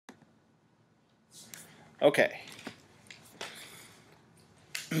Okay.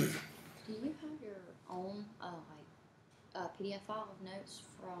 Do you have your own PDF file of notes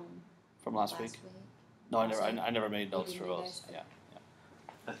from last week? No, I never made notes for those. Yeah.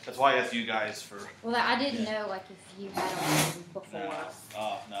 That's why I asked you guys for. Well, I didn't know like if you had them before.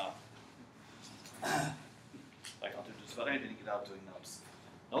 No. Like I'll do just about anything to get out doing notes.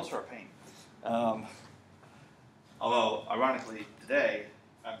 Notes are a pain. Although ironically today,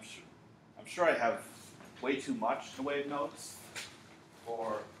 I'm sure I have way too much in the way of notes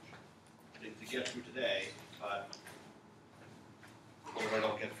to get through today. But whatever I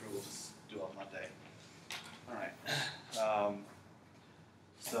don't get through, we'll just do it on Monday. All right.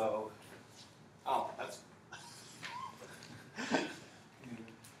 That's.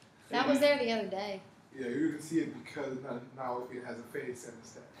 That was there the other day. Yeah, you didn't see it because now it has a face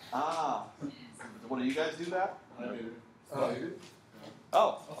instead. What do you guys do that? I did. Oh, you did?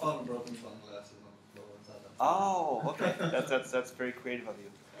 Oh. I found broken sunglasses on the floor inside them. Oh, okay. That's very creative of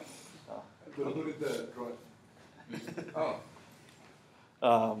you. But look at the drawing.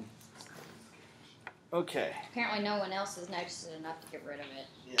 Oh. Okay. Apparently, no one else has noticed it enough to get rid of it.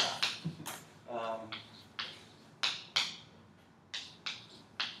 Yeah.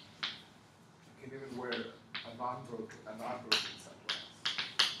 You can even wear a non-broken sunglass.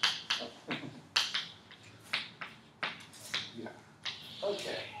 Yeah.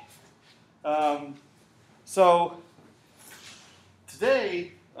 Okay. So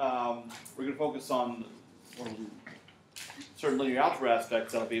today we're going to focus on certain linear algebra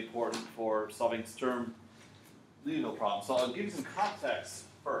aspects that will be important for solving Sturm-Liouville problems. So I'll give you some context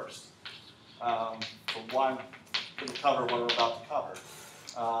first for why I'm going to cover what we're about to cover.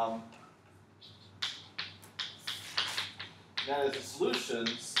 That is the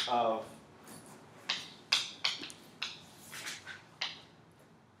solutions of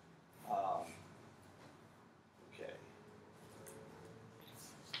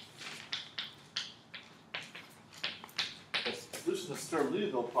the solution of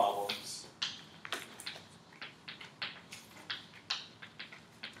Sturm-Liouville problems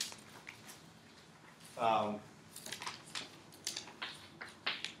from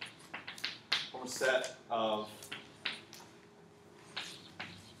a set of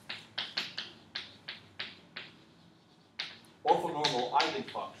orthonormal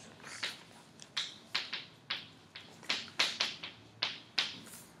eigenfunctions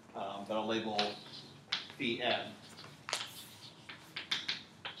that I'll label phi n.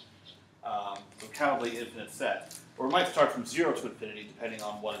 So countably infinite set. Or we might start from 0 to infinity depending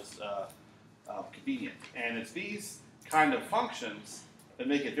on what is convenient. And it's these kind of functions that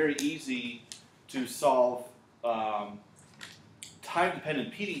make it very easy to solve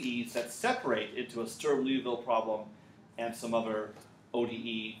time-dependent PDEs that separate into a Sturm-Liouville problem and some other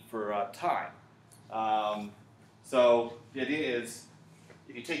ODE for time. So the idea is,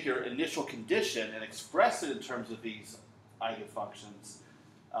 if you take your initial condition and express it in terms of these eigenfunctions,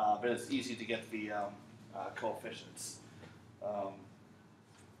 then it's easy to get the coefficients.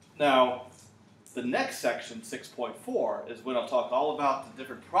 Now, the next section, 6.4, is when I'll talk all about the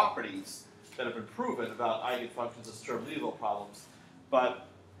different properties that have been proven about eigenfunctions of Sturm-Liouville problems. But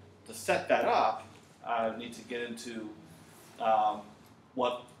to set that up, I need to get into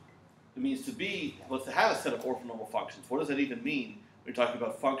what it means to have a set of orthonormal functions. What does that even mean when you're talking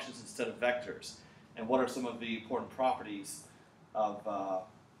about functions instead of vectors? And what are some of the important properties of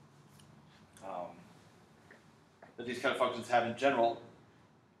that these kind of functions have in general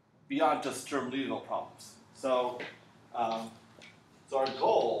beyond just Sturm-Liouville problems? So our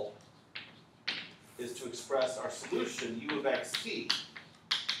goal is to express our solution u of xt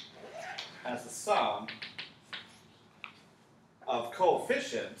as the sum of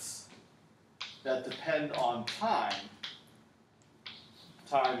coefficients that depend on time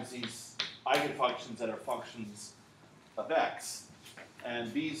times these eigenfunctions that are functions of x.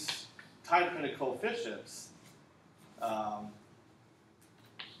 And these time-dependent coefficients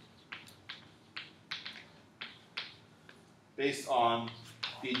based on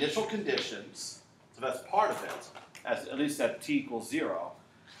the initial conditions, so that's part of it, at least at t equals 0,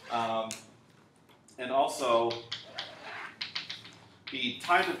 and also the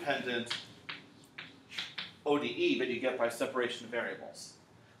time-dependent ODE that you get by separation of variables.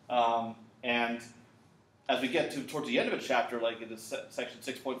 And as we get towards the end of a chapter, like in this section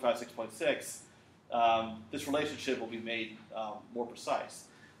 6.5, 6.6, this relationship will be made more precise.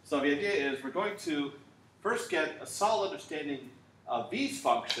 So the idea is we're going to first get a solid understanding of these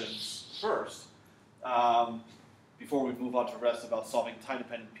functions first, before we move on to the rest about solving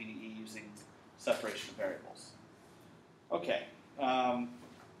time-dependent PDE using separation of variables. Okay,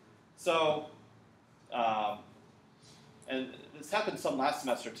 so And this happened some last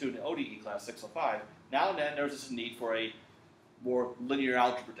semester too in the ODE class 605. Now and then there's just a need for a more linear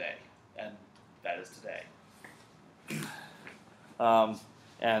algebra day, and that is today.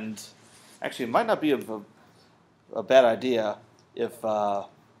 And actually, it might not be a bad idea if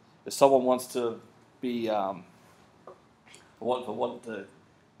someone wants to be want to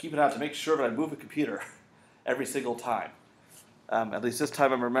keep it out to make sure that I move a computer every single time. At least this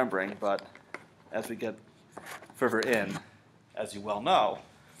time I'm remembering, but as we get further in, as you well know,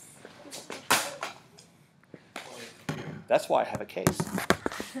 that's why I have a case.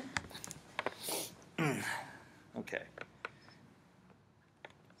 Okay.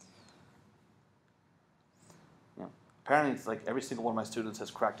 Yeah. Apparently, it's like every single one of my students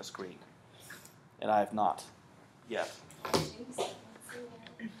has cracked a screen, and I have not yet.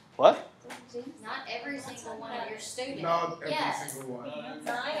 What? Not every single one of your students. Not every Yes. single one. Mine,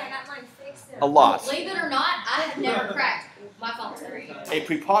 I got mine fixed. A lot. Believe it or not, I have never cracked my phone screen. A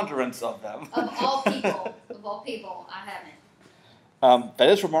preponderance of them. Of all people, I haven't. That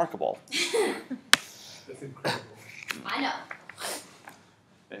is remarkable. That's incredible. I know.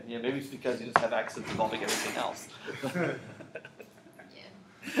 And, yeah, maybe it's because you just have accents involving everything else.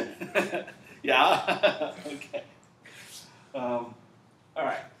 Yeah. Yeah. Okay. All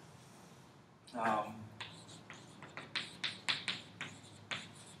right.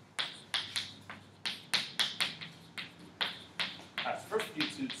 First, we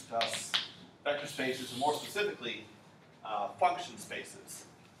need to discuss vector spaces, and more specifically, function spaces.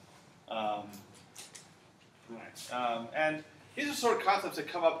 And these are sort of concepts that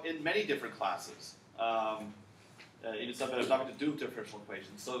come up in many different classes. Even stuff that have nothing to do with differential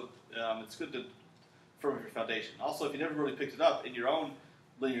equations. So it's good to firm up your foundation. Also, if you never really picked it up in your own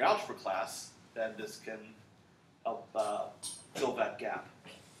linear algebra class, then this can help fill that gap.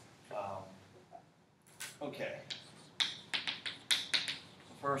 Okay.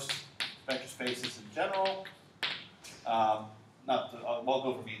 First, vector spaces in general. I won't go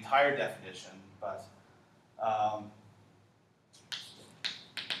over the entire definition, but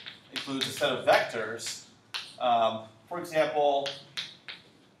includes a set of vectors. For example,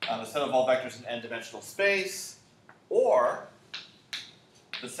 the set of all vectors in n-dimensional space, or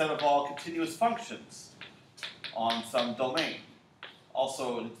the set of all continuous functions on some domain.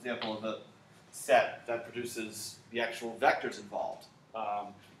 Also an example of a set that produces the actual vectors involved.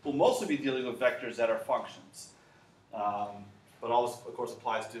 We'll mostly be dealing with vectors that are functions. But all this, of course,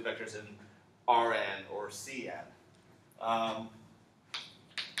 applies to vectors in Rn or Cn.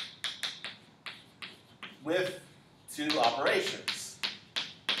 With two operations,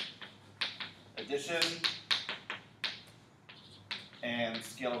 addition and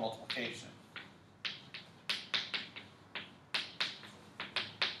scalar multiplication.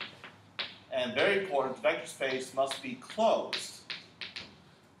 And very important, the vector space must be closed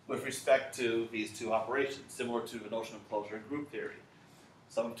with respect to these two operations, similar to the notion of closure in group theory.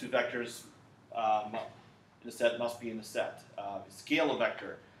 Some two vectors in a set must be in a set. The scalar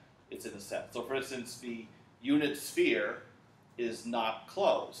vector is in a set. So for instance, the unit sphere is not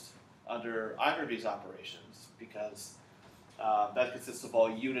closed under either of these operations because that consists of all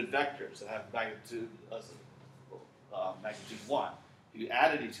unit vectors that have magnitude 1. If you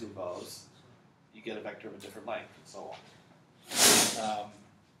add any two of those, you get a vector of a different length, and so on.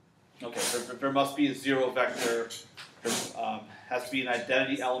 Okay, there must be a zero vector. There has to be an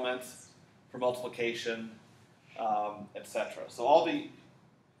identity element for multiplication, etc. So all the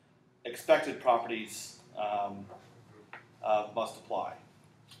expected properties must apply.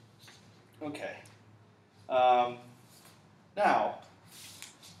 Okay. Now,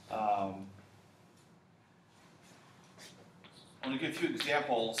 I'm going to give a few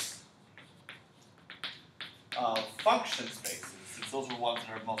examples of function spaces, since those are the ones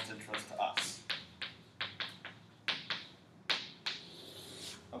that are of most interest to us.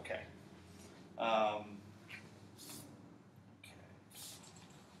 Okay.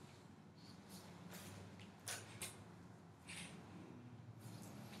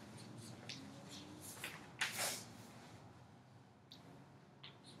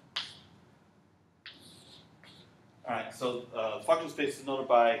 All right, so function space is denoted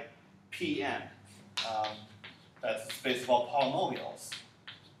by Pn. That's the space of all polynomials.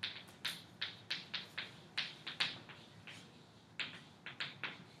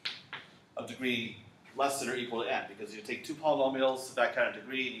 Of degree less than or equal to n, because you take two polynomials of that kind of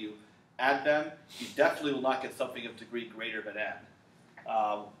degree and you add them, you definitely will not get something of degree greater than n.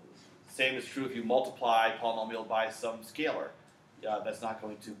 Same is true if you multiply polynomial by some scalar. That's not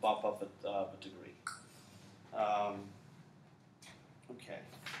going to bump up a degree. Okay.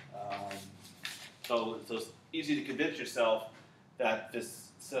 So it's easy to convince yourself that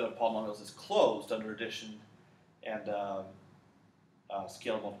this set of polynomials is closed under addition and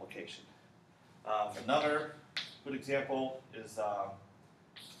scalar multiplication. Another good example is set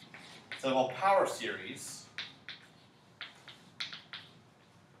of all power series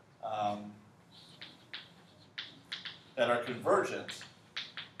that are convergent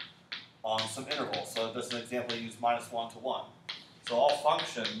on some interval. So this is an example I use -1 to 1. So all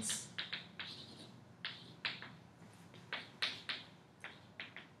functions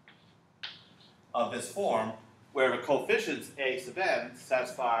of this form, where the coefficients a sub n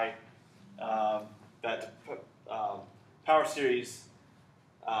satisfy that power series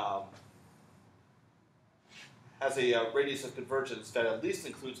has a radius of convergence that at least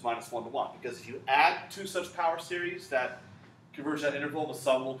includes -1 to 1. Because if you add two such power series that converge that interval, the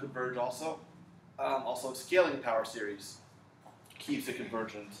sum will converge also. Also, scaling power series keeps it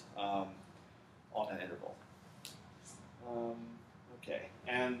convergent on that interval. Okay,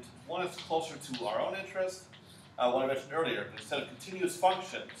 and one is closer to our own interest. What I mentioned earlier, instead of continuous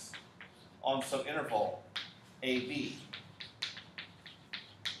functions on some interval AB,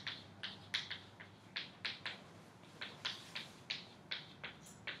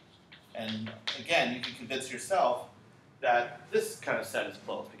 and again, you can convince yourself that this kind of set is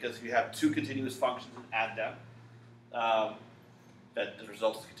closed, because if you have two continuous functions and add them, that the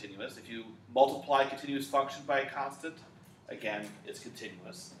result is continuous. If you multiply a continuous function by a constant, again, it's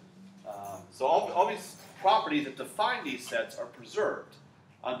continuous. So all these properties that define these sets are preserved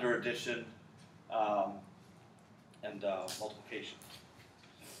under addition and multiplication.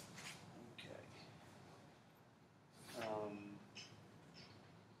 Okay.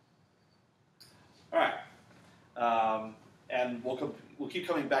 All right. And we'll keep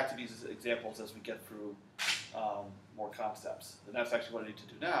coming back to these examples as we get through more concepts. And that's actually what I need to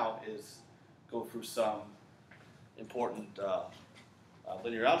do now, is go through some important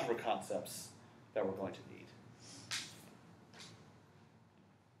linear algebra concepts that we're going to need.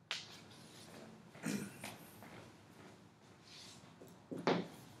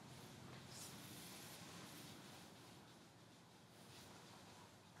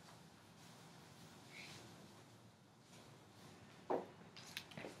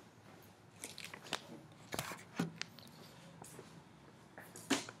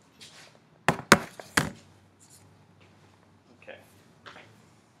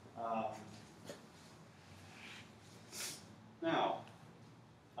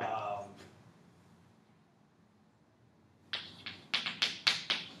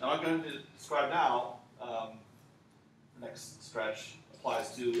 Now I'm going to describe now, the next stretch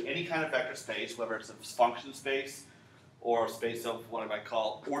applies to any kind of vector space, whether it's a function space or a space of what I might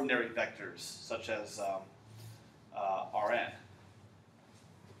call ordinary vectors, such as Rn.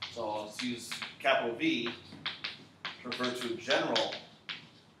 So I'll just use capital V to refer to a general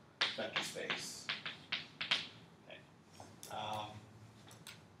vector space. Okay.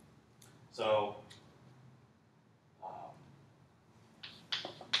 So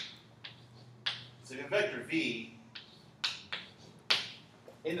you have vector V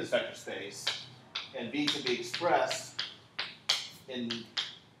in this vector space, and V can be expressed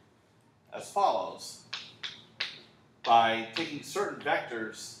as follows, by taking certain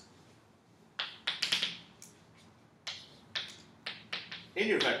vectors in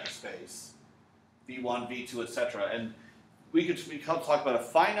your vector space, V1, V2, etc. And we could talk about a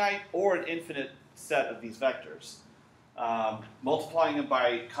finite or an infinite set of these vectors. Multiplying them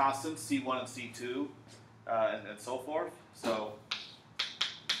by constants, C1 and C2, and so forth. So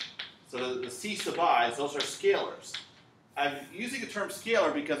the C sub i's, those are scalars. I'm using the term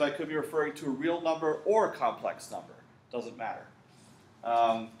scalar because I could be referring to a real number or a complex number. Doesn't matter.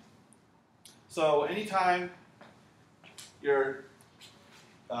 So anytime you're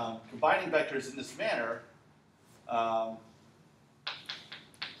combining vectors in this manner,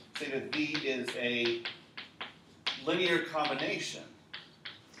 say that V is a linear combination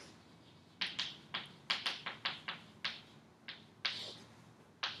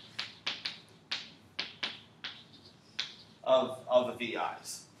of the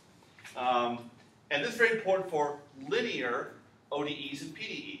VI's. And this is very important for linear ODEs and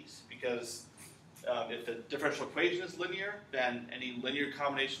PDEs, because if the differential equation is linear, then any linear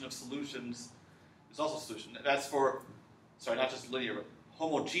combination of solutions is also a solution. That's for, sorry, not just linear, but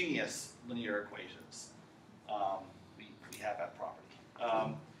homogeneous linear equations. We have that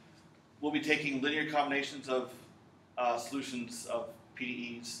property. We'll be taking linear combinations of solutions of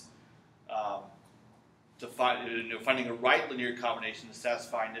PDEs to finding a right linear combination to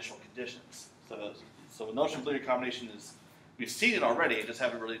satisfy initial conditions. So the notion of linear combination is, we've seen it already, I just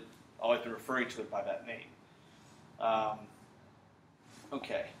haven't really always been referring to it by that name.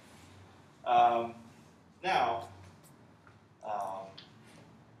 Okay. Now,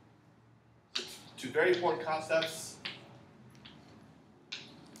 two very important concepts.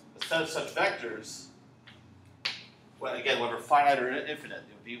 A set of such vectors, well, again, whether finite or infinite,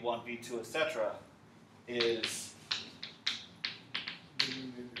 v1, v2, etc., is,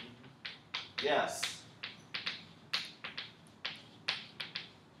 yes,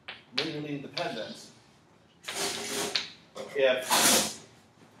 linearly independent if,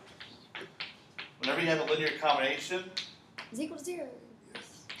 whenever you have a linear combination, Is equal to 0.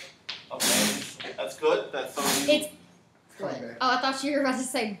 okay, that's good. That's some of you. It's good. Oh, I thought you were about to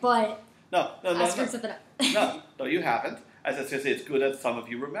say, but No, I screwed something up. no, you haven't. As I was going to say, it's good that some of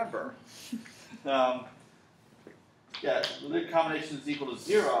you remember. Yeah, linear combination is equal to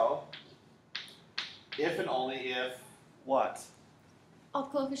 0 if and only if what? All the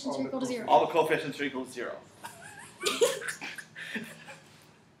coefficients are equal to 0. All the coefficients are equal to 0.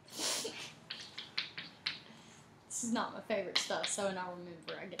 This is not my favorite stuff, so when I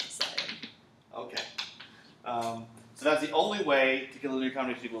remember, I get excited. Okay. So that's the only way to get a linear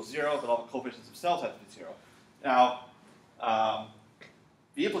combination equal to 0, but all the coefficients themselves have to be 0. Now,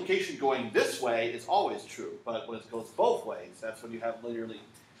 the implication going this way is always true, but when it goes both ways, that's when you have linearly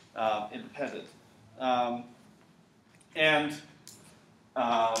independent.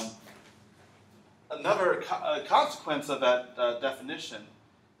 Another consequence of that definition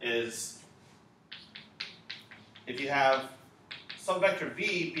is if you have some vector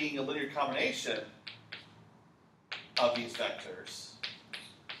v being a linear combination of these vectors,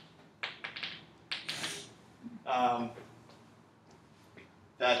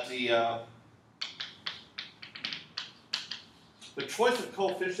 that the choice of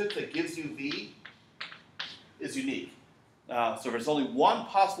coefficients that gives you v is unique. So there's only one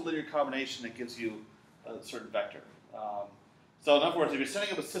possible linear combination that gives you a certain vector. So in other words, if you're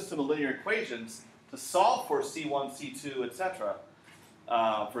setting up a system of linear equations to solve for C1, C2, etc.,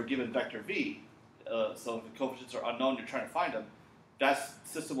 for a given vector v, so if the coefficients are unknown, you're trying to find them, that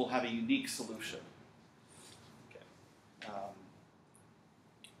system will have a unique solution. Okay.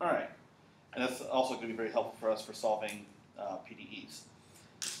 All right. And that's also going to be very helpful for us for solving PDEs.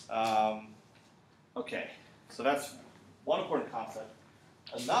 Okay, so that's one important concept.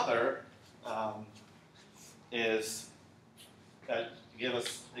 Another is that give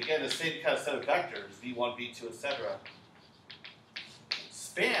us, again, the same kind of set of vectors, v1, v2, etc.,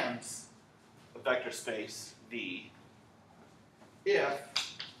 spans a vector space V if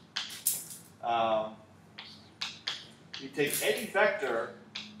you take any vector,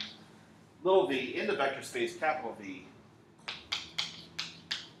 little v, in the vector space, capital V,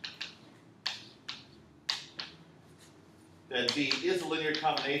 then V is a linear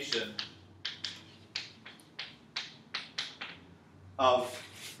combination of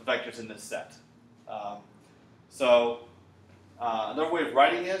the vectors in this set. Another way of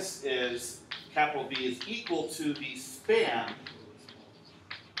writing this is capital V is equal to the span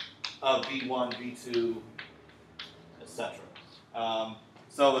of V1, V2, etc.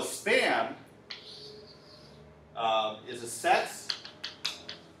 So a span is a set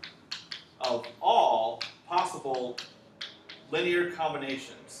of all possible linear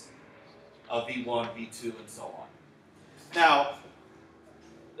combinations of V1, V2, and so on. Now,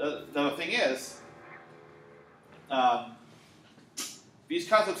 the thing is, these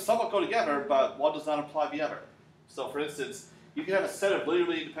concepts somewhat go together, but one does not imply the other. So for instance, you can have a set of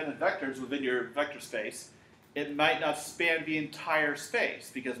linearly independent vectors within your vector space. It might not span the entire space,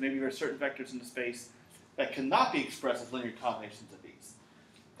 because maybe there are certain vectors in the space that cannot be expressed as linear combinations of these.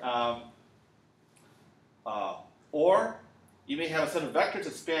 Or you may have a set of vectors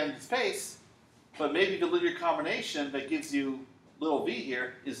that span the space, but maybe the linear combination that gives you little v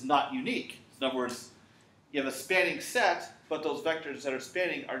here is not unique. In other words, you have a spanning set, but those vectors that are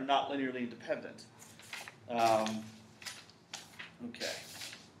spanning are not linearly independent. Okay.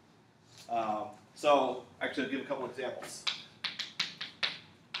 So actually, I'll give a couple examples.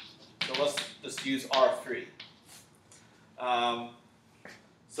 So let's just use R3.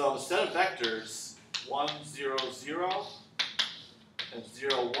 So a set of vectors 1, 0, 0, and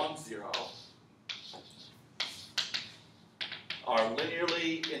 0, 1, 0 are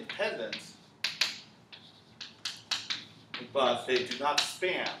linearly independent, but they do not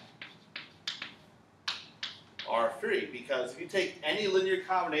span R3, because if you take any linear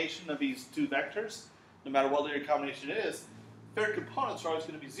combination of these two vectors, no matter what linear combination it is, their components are always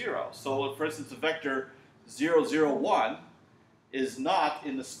going to be 0. So for instance, the vector 0, 0, 1 is not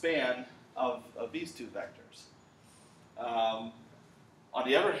in the span of these two vectors. On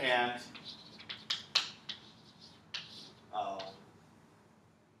the other hand,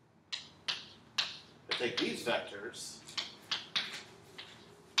 if I take these vectors,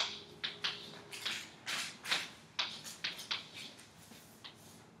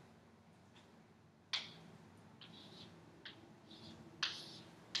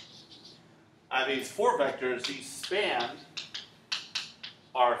 I have these 4 vectors, these span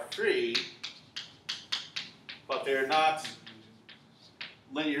R3, but they're not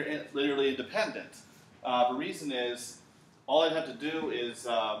linearly independent. The reason is, all I'd have to do is,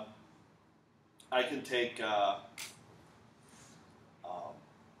 I can take,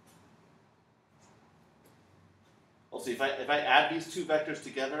 let's see, if I add these 2 vectors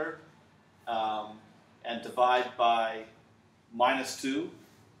together and divide by -2,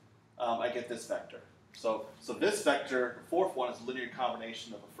 I get this vector. So this vector, the 4th one, is a linear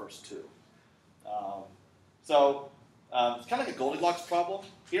combination of the first 2. It's kind of like a Goldilocks problem.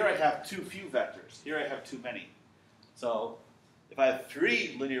 Here I have too few vectors. Here I have too many. So if I have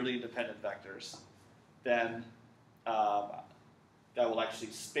 3 linearly independent vectors, then that will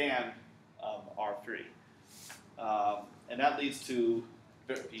actually span R3. And that leads to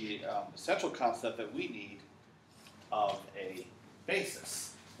the essential concept that we need of a basis.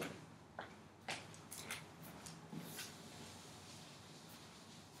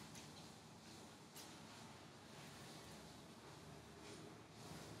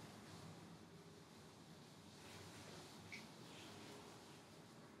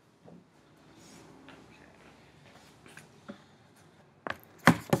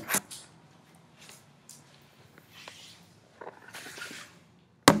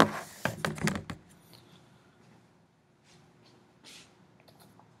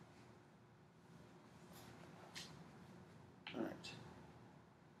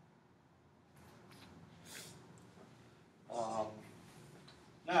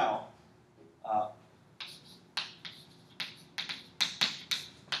 Now,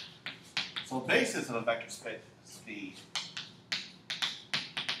 so the basis of a vector space V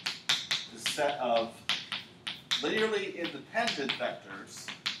is a set of linearly independent vectors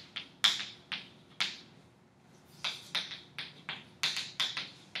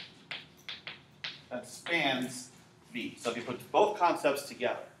that spans V. So if you put both concepts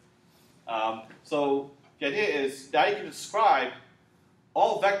together. So the idea is now you can describe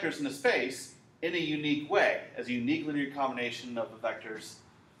all vectors in the space in a unique way, as a unique linear combination of the vectors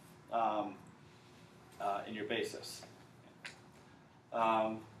in your basis.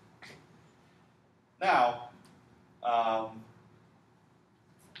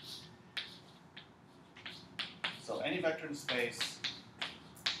 So any vector in space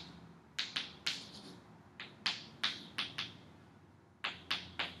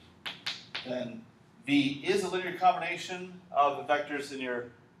then V is a linear combination of the vectors in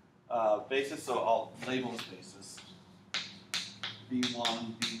your basis, so I'll label this basis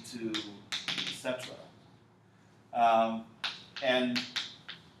V1, V2, etc. And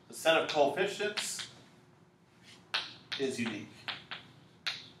the set of coefficients is unique.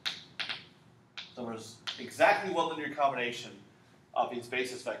 So there's exactly one linear combination of these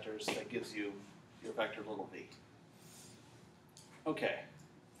basis vectors that gives you your vector little v. Okay.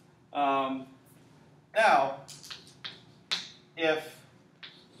 Now, if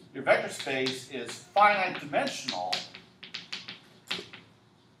your vector space is finite dimensional,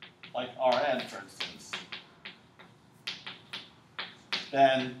 like Rn, for instance,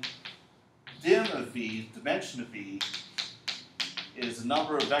 then dim of V, dimension of V, is the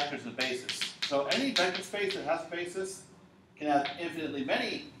number of vectors in a basis. So any vector space that has a basis can have infinitely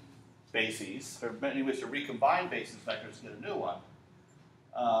many bases. There are many ways to recombine basis vectors to get a new one.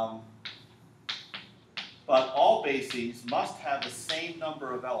 But all bases must have the same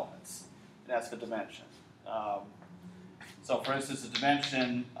number of elements, and that's the dimension. So for instance, the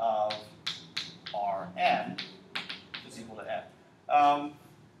dimension of Rn is equal to n.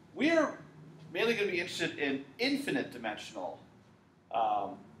 We're mainly going to be interested in infinite dimensional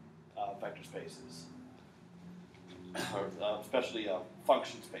vector spaces, or especially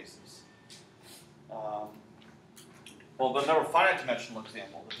function spaces. Well, but another finite dimensional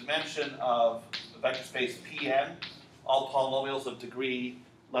example, the dimension of the vector space Pn, all polynomials of degree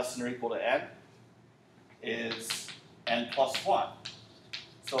less than or equal to n, is n plus 1.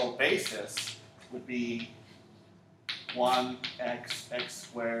 So basis would be 1x, x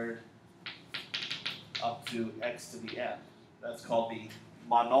squared, up to x to the n. That's called the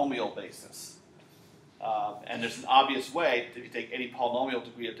monomial basis. And there's an obvious way, if you take any polynomial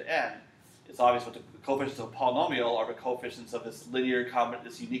degree up to n, it's obvious what the coefficients of a polynomial are the coefficients of this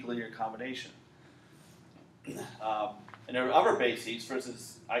unique linear combination. And there are other bases. For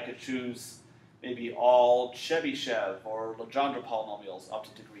instance, I could choose maybe all Chebyshev or Legendre polynomials up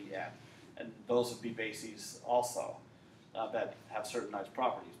to degree n. And those would be bases also that have certain nice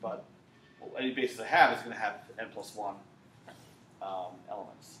properties. But any basis I have is going to have n plus 1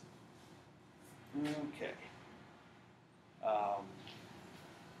 elements. Okay.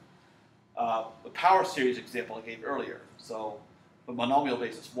 The power series example I gave earlier. So the monomial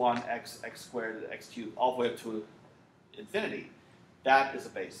basis 1, x squared, x cubed, all the way up to infinity. That is a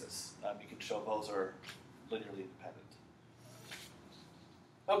basis. You can show those are linearly independent.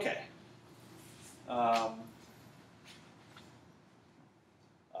 Okay.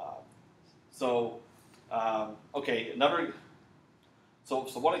 Okay, another. So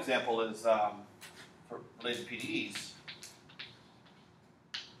one example is for related PDEs.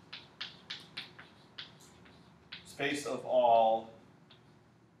 Space of all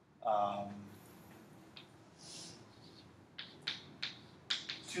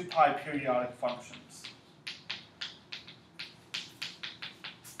 2π periodic functions.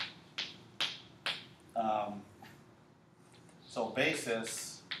 So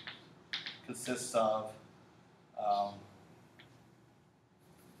basis consists of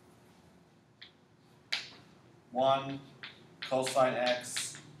one cosine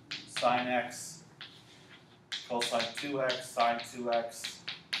x, sine x, cosine 2x, sine 2x,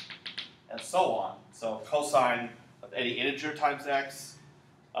 and so on. So cosine of any integer times x,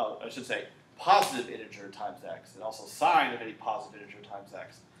 I should say positive integer times x, and also sine of any positive integer times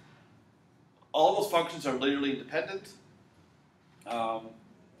x. All those functions are linearly independent.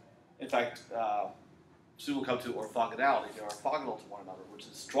 In fact, soon we'll come to orthogonality. They're orthogonal to one another, which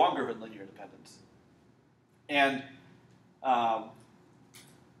is stronger than linear independence. And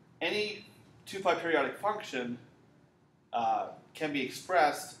any 2π periodic function can be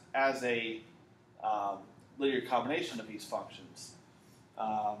expressed as a linear combination of these functions.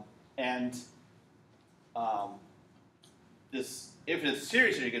 This infinite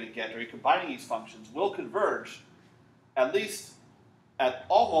series that you're going to get, or you're combining these functions, will converge at least at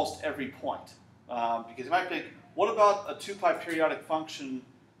almost every point. Because you might think, what about a 2π periodic function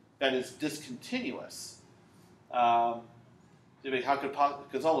that is discontinuous? How could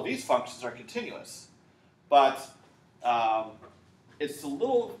because all of these functions are continuous, but it's a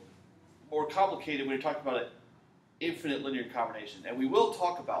little more complicated when you're talking about an infinite linear combination, and we will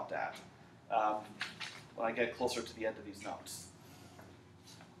talk about that when I get closer to the end of these notes.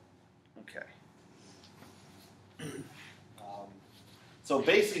 Okay. So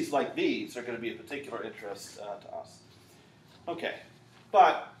bases like these are going to be of particular interest to us. Okay,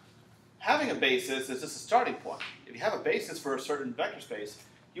 but having a basis is just a starting point. If you have a basis for a certain vector space,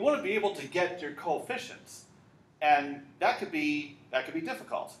 you want to be able to get your coefficients, and that could be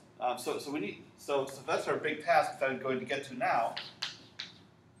difficult. So that's our big task that I'm going to get to now.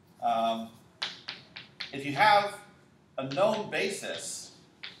 If you have a known basis,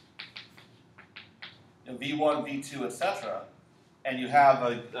 v1, v2, etc., and you have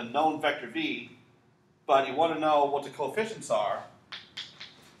a known vector v, but you want to know what the coefficients are,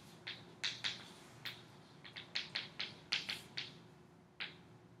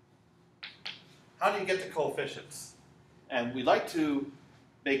 how do you get the coefficients? And we like to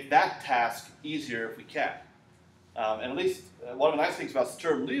make that task easier if we can. And at least one of the nice things about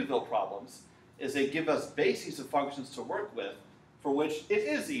Sturm-Liouville problems is they give us bases of functions to work with for which it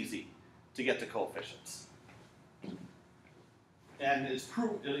is easy to get the coefficients. And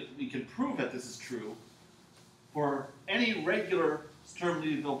we can prove that this is true for any regular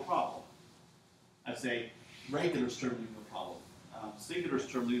Sturm-Liouville problem. I say regular Sturm-Liouville problem. Singular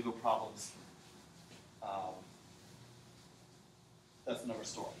Sturm-Liouville problems, that's another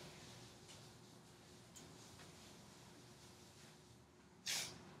story.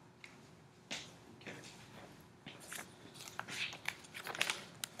 Okay.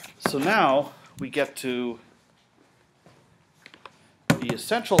 So now we get to the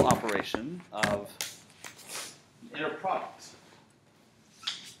essential operation of inner product.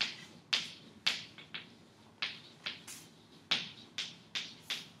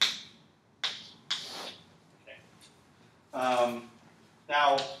 Okay.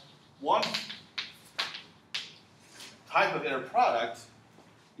 Now, one type of inner product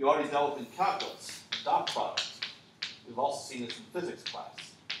you already dealt with in calculus, dot product. We've also seen this in physics class.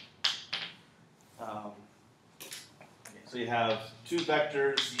 So you have two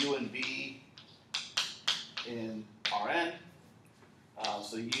vectors, u and v, in Rn.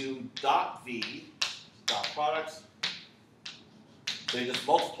 So u dot v is a dot product. So you just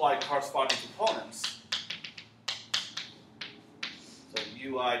multiply corresponding components. So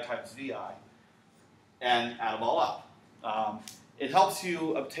ui times vi, and add them all up. It helps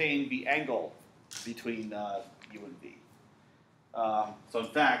you obtain the angle between u and v. So in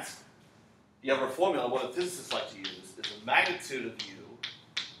fact, you have a formula. What a physicist likes to use is the magnitude of u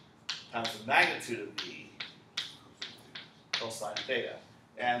times the magnitude of v cosine theta.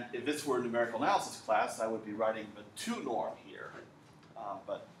 And if this were a numerical analysis class, I would be writing the 2 norm here.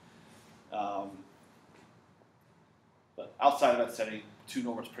 But outside of that setting, 2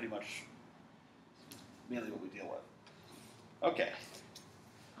 norm is pretty much mainly what we deal with. Okay.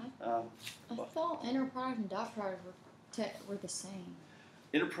 I thought inner product and dot product were the same.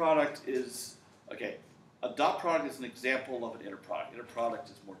 Inner product is, okay, a dot product is an example of an inner product. Inner product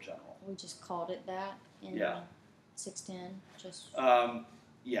is more general. We just called it that in Yeah. 610, just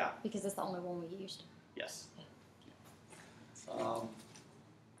Yeah, because that's the only one we used. yes.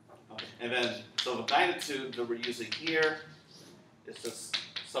 Okay. And then, so the magnitude that we're using here is just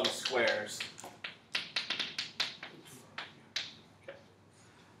sum of squares. Okay.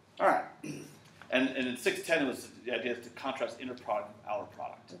 All right. And in 610, it was the idea to contrast inner product with outer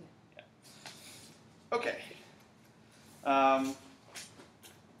product. Okay. Yeah. Okay.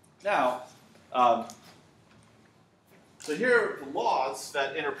 Now, so here are the laws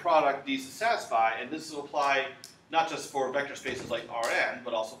that inner product needs to satisfy, and this will apply not just for vector spaces like Rn,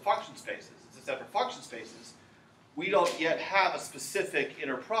 but also function spaces. It's just that for function spaces, we don't yet have a specific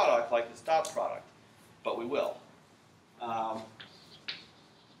inner product like this dot product, but we will.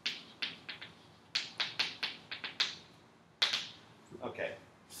 Okay,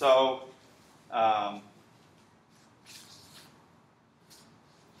 so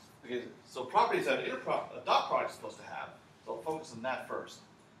so properties that a dot product is supposed to have. So I'll focus on that first.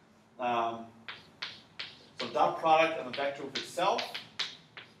 So dot product of a vector with itself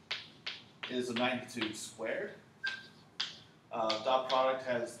is a magnitude squared. Dot product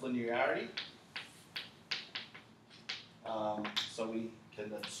has linearity. So we can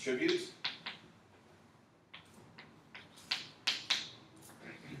then distribute.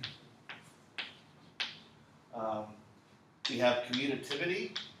 We have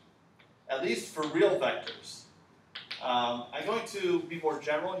commutativity, at least for real vectors. I'm going to be more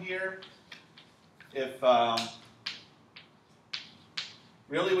general here. If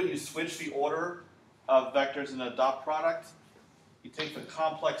really when you switch the order of vectors in a dot product, you take the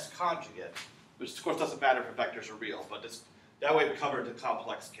complex conjugate, which of course doesn't matter if vectors are real, but that way we covered the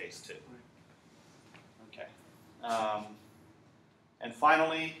complex case too. Okay. And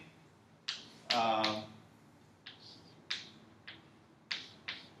finally,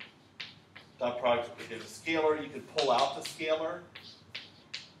 dot product is a scalar. You could pull out the scalar,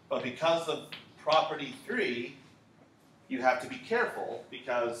 but because of property 3, you have to be careful,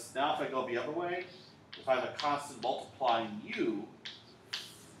 because now if I go the other way, if I have a constant multiplying u,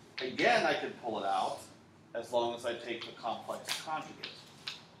 again I can pull it out as long as I take the complex conjugate.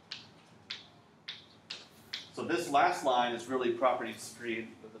 So this last line is really property 3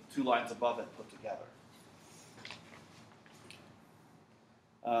 with the 2 lines above it put together.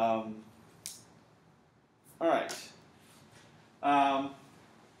 All right. Now,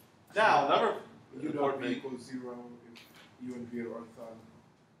 another U dot important v thing. equals 0 if u and v are orthogonal.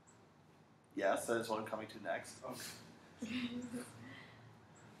 Yes, that is what I'm coming to next. Okay.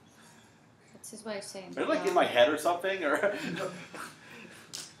 That's his way of saying. Are you like in my head or something? Or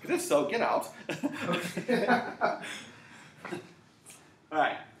if so, get out. All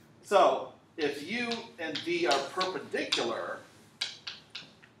right. So if u and v are perpendicular,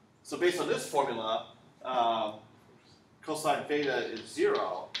 so based on this formula, cosine theta is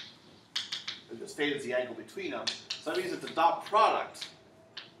 0, because theta is the angle between them. So that means that the dot product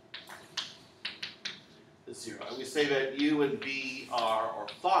is 0. And we say that u and v are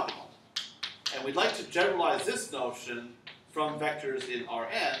orthogonal. And we'd like to generalize this notion from vectors in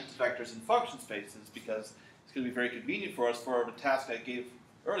Rn to vectors in function spaces, because it's going to be very convenient for us for the task I gave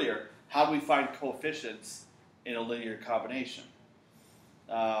earlier. How do we find coefficients in a linear combination?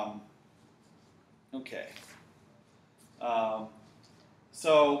 Okay.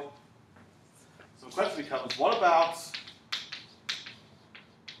 So the question becomes, what about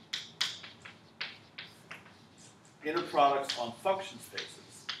inner products on function spaces?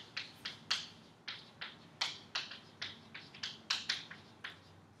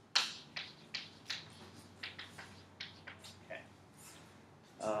 Okay.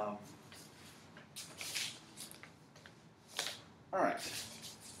 All right.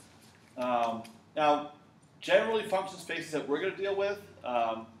 Now, generally, function spaces that we're going to deal with,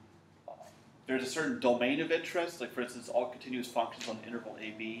 there's a certain domain of interest, like for instance, all continuous functions on the interval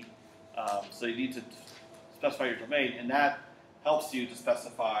AB. So you need to specify your domain, and that helps you to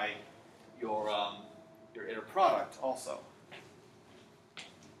specify your your inner product also.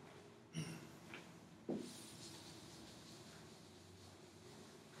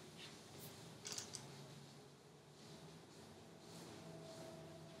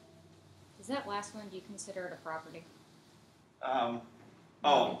 Is that last one, do you consider it a property?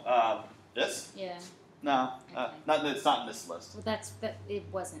 This? Yeah. No, Okay. it's not in this list. Well, it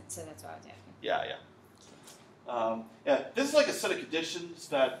wasn't, so that's why I was asking. Yeah. This is like a set of conditions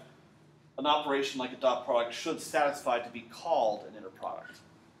that an operation like a dot product should satisfy to be called an inner product.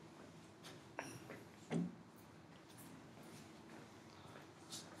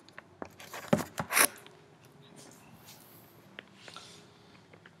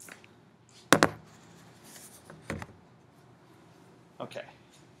 Okay.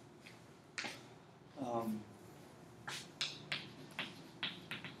 Alright,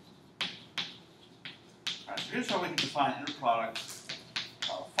 so here's how we can define inner product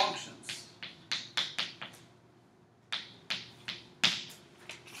functions.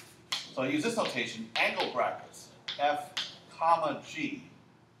 So I use this notation, angle brackets, F comma G,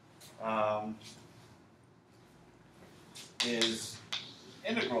 is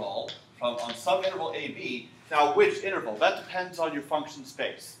integral from on some interval AB. Now, which interval? That depends on your function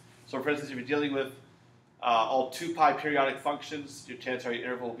space. So, for instance, if you're dealing with all 2 pi periodic functions, your chance your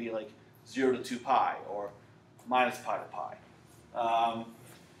interval will be like 0 to 2 pi or minus pi to pi.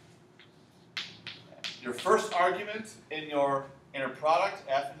 Your first argument in your inner product,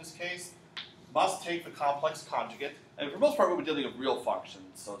 f in this case, must take the complex conjugate. And for the most part, we're dealing with real functions,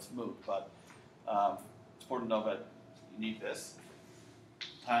 so it's moot, but it's important to know that you need this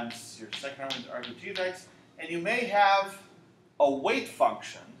times your second argument g of x. And you may have a weight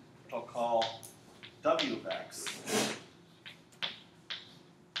function, which I'll call w of x.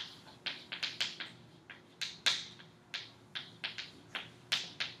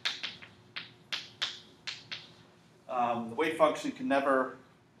 The weight function can never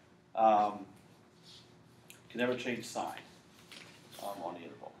change sign on the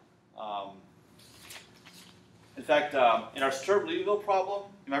interval. In fact, in our Sturm-Liouville problem,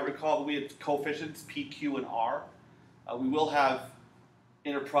 you might recall that we had coefficients p, q, and r. We will have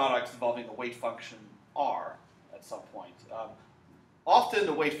inner products involving a weight function r at some point. Often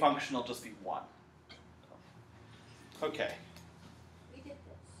the weight function will just be 1. Okay. We did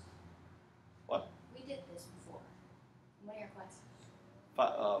this. What? We did this before. In one of your classes.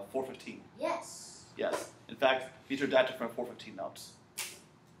 415. Yes. Yes. In fact, these are data from 415 notes. I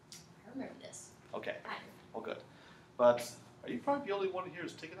remember this. Okay. I do. Oh, good. But are you probably the only one here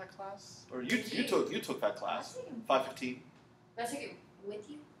who's taken that class? Or you took that class? 515. Did I take it with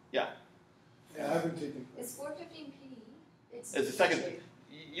you? Yeah, I haven't taken. It's 415 P. It's the second.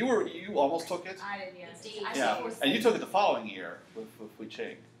 You almost took it. I did, yes. Yeah, and you took it the following year with Hui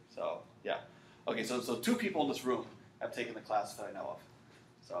Ching. So yeah. Okay, so 2 people in this room have taken the class that I know of.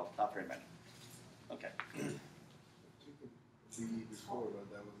 So not very many. Okay. Before, but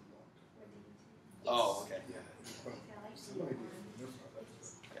that was not. Oh, okay. Yeah.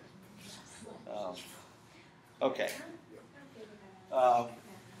 Okay.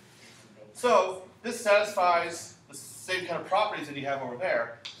 So this satisfies the same kind of properties that you have over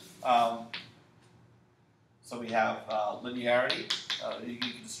there. So we have linearity. You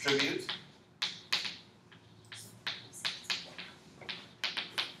can distribute.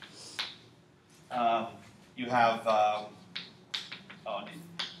 You have.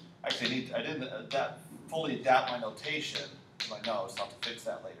 Actually, I didn't fully adapt my notation to my notes. I'll have to fix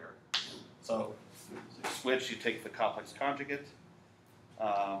that later. So you switch. You take the complex conjugate.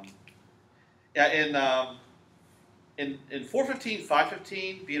 In 415,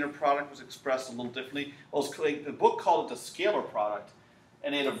 515, the inner product was expressed a little differently. Well, the book called it the scalar product,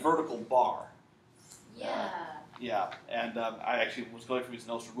 and it had a vertical bar. Yeah. Yeah, and I actually was going through these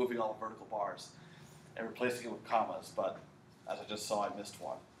notes, removing all the vertical bars and replacing it with commas, but as I just saw, I missed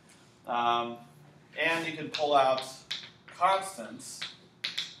one. And you can pull out constants.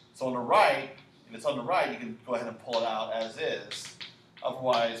 So on the right, if it's on the right, you can go ahead and pull it out as is.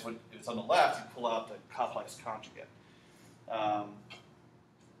 Otherwise, if it's on the left, you pull out the complex conjugate.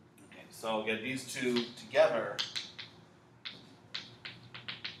 Okay, so again, these 2 together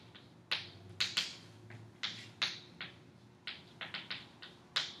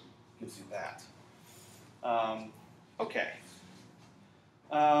gives you that. Okay.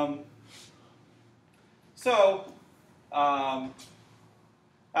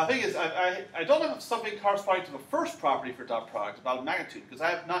 Now the thing is, I don't have something corresponding to the first property for dot product about magnitude, because I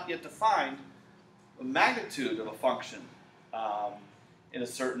have not yet defined the magnitude of a function in a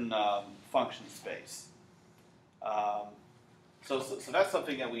certain function space. So that's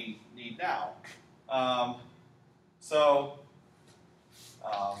something that we need now. So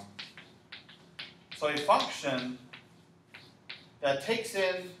a function that takes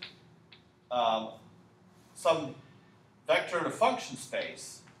in some vector in a function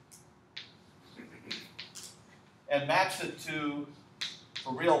space and maps it to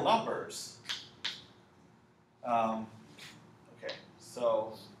for real numbers. Okay,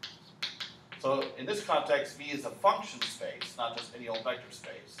 so in this context, V is a function space, not just any old vector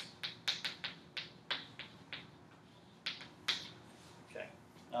space. Okay.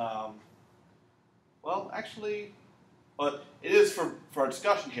 Well, actually, but it is for our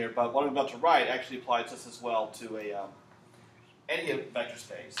discussion here. But what I'm about to write actually applies just as well to any vector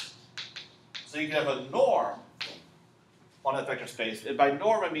space. So you can have a norm on that vector space. And by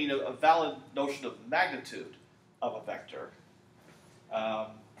norm, I mean a valid notion of magnitude of a vector.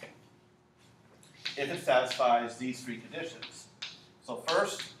 If it satisfies these three conditions. So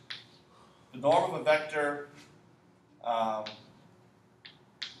first, the norm of a vector can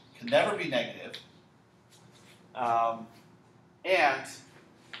never be negative. And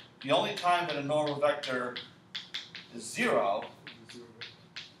the only time that a normal vector is zero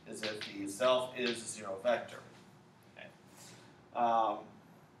is if the itself is a zero vector. Okay.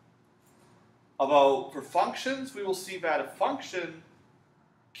 Although for functions, we will see that a function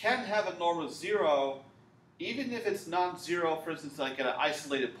can have a norm of zero even if it's non-zero, for instance, like at an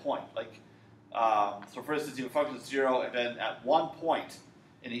isolated point. Like, so for instance, you have a function of zero and then at one point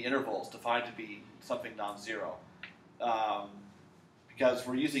in the interval is defined to be something non-zero. Because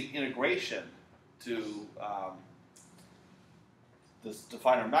we're using integration to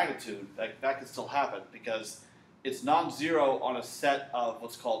define our magnitude, that can still happen because it's non-zero on a set of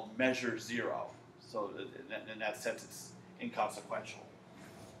what's called measure zero. So in that sense, it's inconsequential.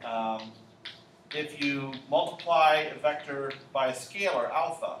 If you multiply a vector by a scalar,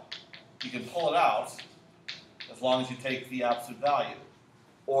 alpha, you can pull it out as long as you take the absolute value,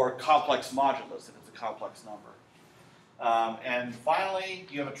 or complex modulus if it's a complex number. And finally,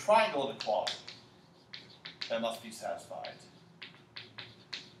 you have a triangle inequality that must be satisfied.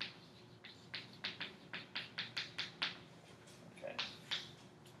 Okay.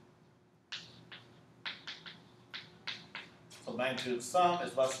 So magnitude of sum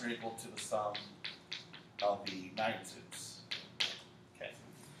is less than or equal to the sum of the magnitudes. Okay.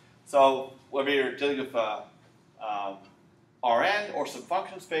 So whether you're dealing with Rn or some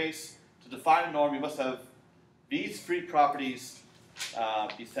function space, to define a norm, you must have these three properties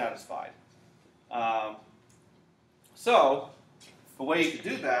be satisfied. So the way you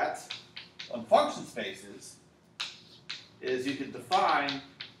can do that on function spaces is you can define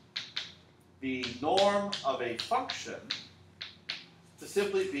the norm of a function to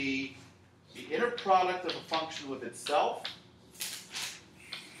simply be the inner product of a function with itself,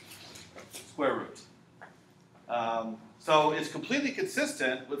 square root. So it's completely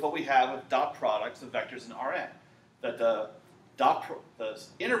consistent with what we have with dot products of vectors in Rn. That the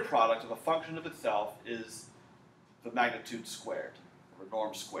inner product of a function of itself is the magnitude squared, or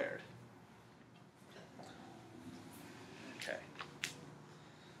norm squared. Okay.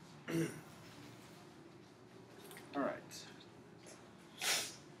 All right.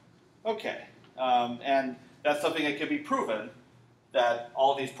 Okay, and that's something that can be proven, that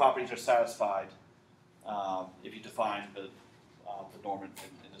all these properties are satisfied if you define the norm in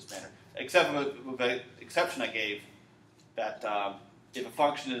this manner. Except with the exception I gave, that if a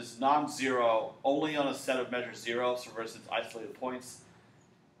function is non-zero only on a set of measure zero, so versus isolated points,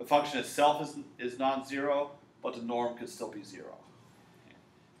 the function itself is non-zero, but the norm could still be zero.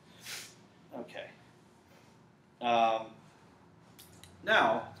 Okay.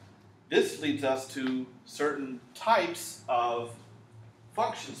 Now, this leads us to certain types of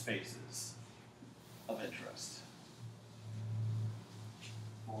function spaces of interest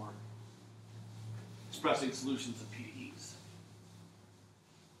for expressing solutions of PDEs.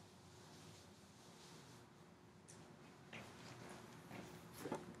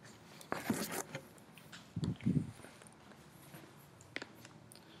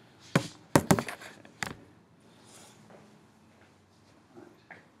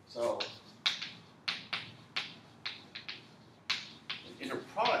 So, an inner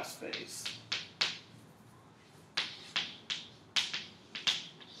product space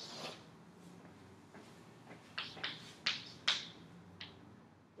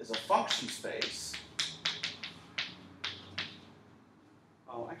is a function space.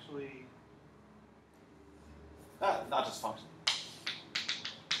 Oh, actually, not just functions.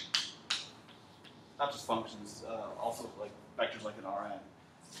 Not just functions, also like vectors like an Rn.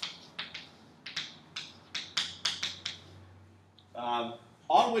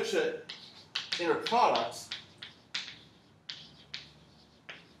 On which inner product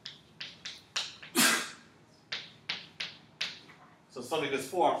so something in this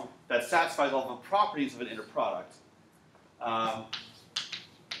form that satisfies all the properties of an inner product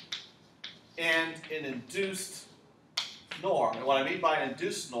and an induced norm. And what I mean by an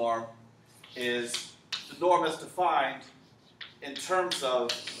induced norm is the norm is defined in terms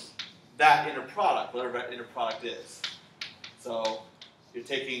of that inner product, whatever that inner product is. So you're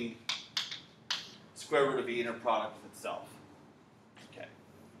taking square root of the inner product of itself. Okay.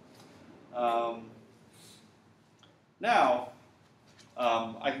 Now,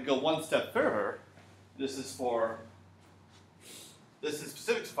 I can go one step further. This is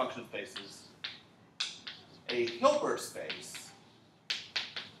specific to function spaces. A Hilbert space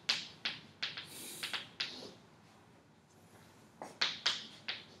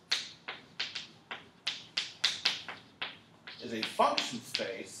is a function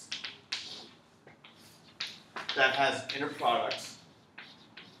space that has inner products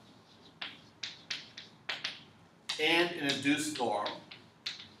and an induced norm.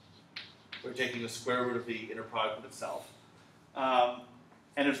 We're taking the square root of the inner product of itself. And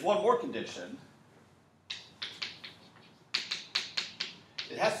there's one more condition.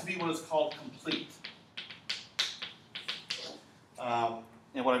 It has to be what is called complete. And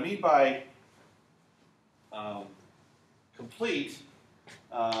what I mean by complete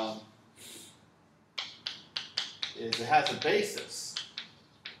is it has a basis.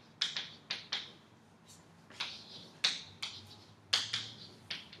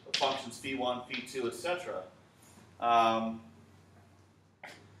 The functions phi1, phi2, etc.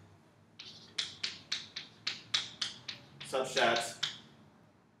 Such that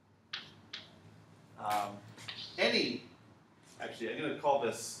actually I'm going to call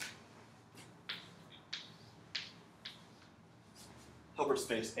this Hilbert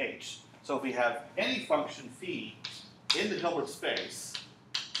space H. So if we have any function phi in the Hilbert space,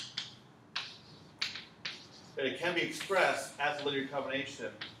 then it can be expressed as a linear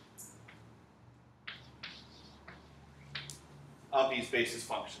combination of these basis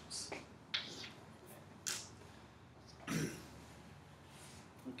functions.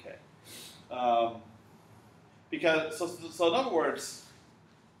 Okay. So in other words,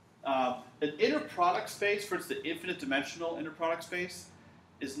 an inner product space, for instance, the infinite dimensional inner product space,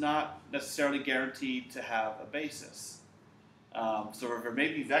 is not necessarily guaranteed to have a basis. So there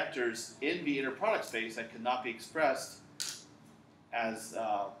may be vectors in the inner product space that cannot be expressed as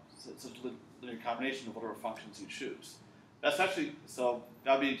such a linear combination of whatever functions you choose. That's actually, so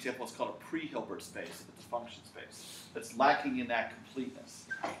that would be an example. It's called a pre-Hilbert space if it's a function space that's lacking in that completeness.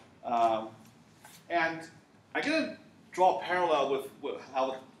 And I'm going to draw a parallel with how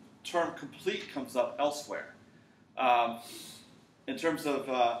the term complete comes up elsewhere in terms of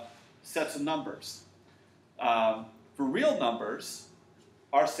sets of numbers. For real numbers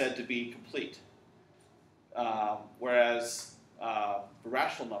are said to be complete, whereas for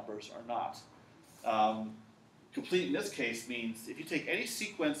rational numbers are not. Complete in this case means if you take any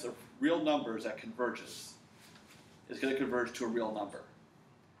sequence of real numbers that converges, it's going to converge to a real number.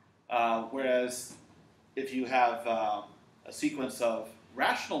 Whereas if you have a sequence of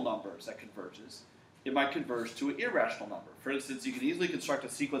rational numbers that converges, it might converge to an irrational number. For instance, you can easily construct a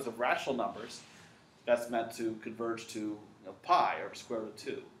sequence of rational numbers that's meant to converge to pi, or square root of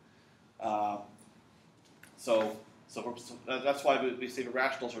 2. So that's why we say the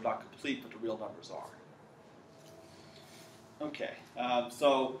rationals are not complete, but the real numbers are. Okay,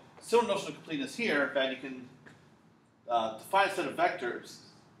 so similar notion of completeness here, that you can define a set of vectors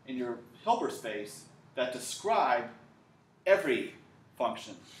in your Hilbert space that describe every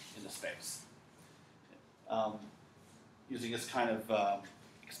function in the space using this kind of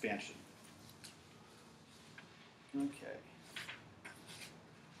expansion. Okay.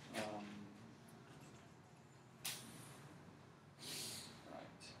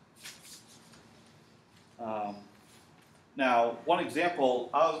 Right. Now, one example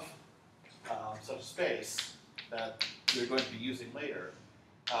of such a space that we're going to be using later,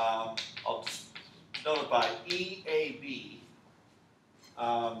 I'll just note it by EAB.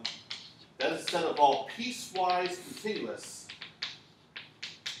 That is a set of all piecewise continuous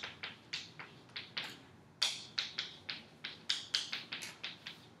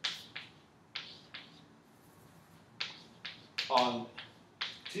on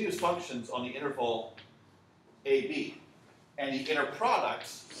continuous functions on the interval AB. And the inner product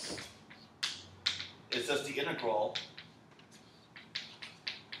is just the integral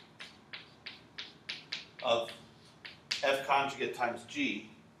of f conjugate times g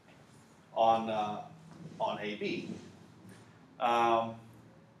on AB. Now,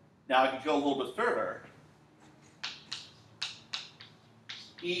 Now I can go a little bit further.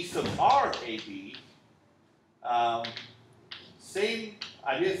 E sub r of AB, same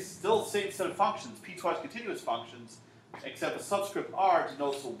idea, still the same set of functions, piecewise continuous functions, except the subscript r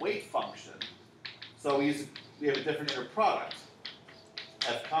denotes a weight function. So we have a different inner product.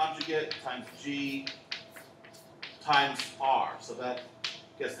 F conjugate times G times R, so that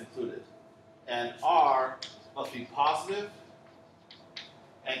gets included. And R must be positive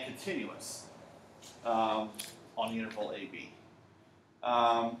and continuous on the interval AB.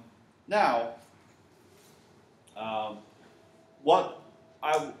 Now, what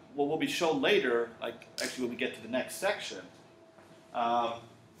will be shown later, like actually when we get to the next section.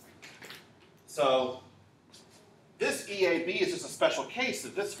 So this EAB is just a special case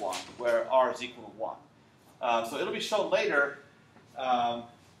of this one, where R is equal to 1. So it'll be shown later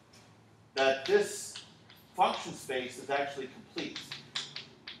that this function space is actually complete.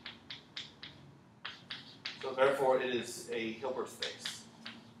 So therefore, it is a Hilbert space.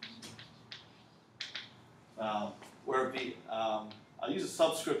 Where I'll use a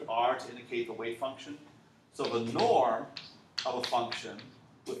subscript r to indicate the weight function. So the norm of a function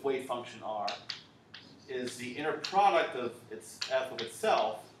with weight function r is the inner product of its f of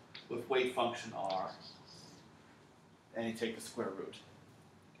itself with weight function r, and you take the square root.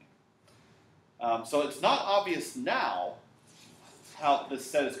 Okay. So it's not obvious now how this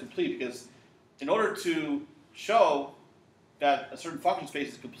set is complete, because in order to show that a certain function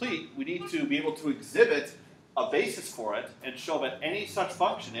space is complete, we need to be able to exhibit a basis for it and show that any such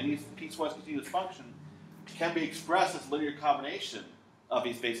function, any piecewise continuous function, can be expressed as a linear combination of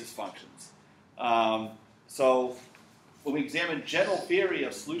these basis functions. So when we examine general theory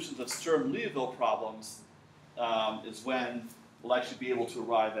of solutions of Sturm-Liouville problems, is when we'll actually be able to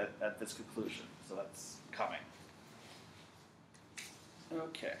arrive at this conclusion. So that's coming.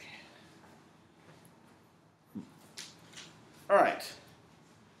 Okay. All right.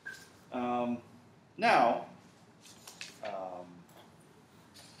 Now,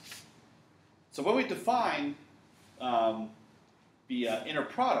 so when we define the inner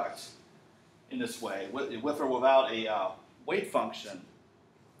product in this way, with or without a weight function,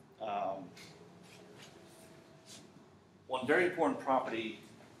 one very important property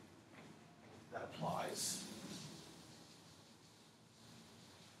that applies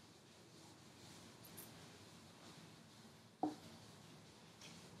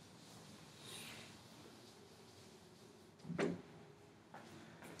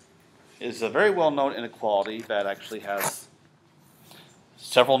is a very well-known inequality that actually has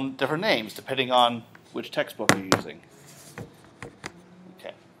several different names depending on which textbook you're using.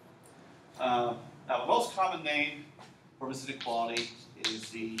 Okay. Now, the most common name for this inequality is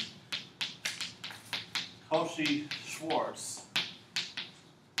the Cauchy-Schwarz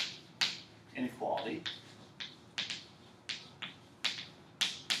inequality.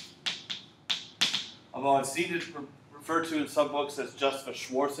 Although I've seen it referred to in some books as just the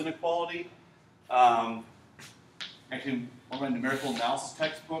Schwarz inequality. Actually, one of my numerical analysis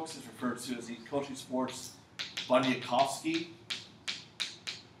textbooks is referred to as the Cauchy-Schwarz-Bunyakovsky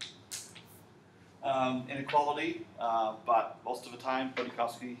inequality, but most of the time,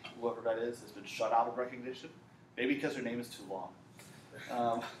 Bunyakovsky, whoever that is, has been shut out of recognition. Maybe because her name is too long.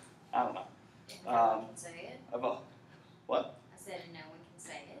 I don't know. No one can say it. What? I said no one can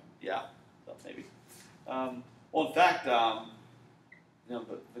say it. Yeah, so maybe. Well, in fact, the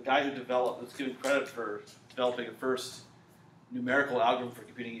guy who was given credit for developing the first numerical algorithm for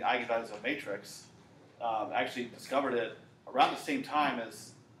computing eigenvalues of a matrix, actually discovered it around the same time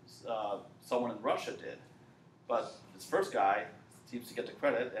as someone in Russia did. But this first guy seems to get the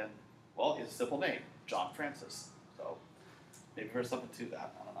credit, and, well, he has a simple name, John Francis. So maybe there's something to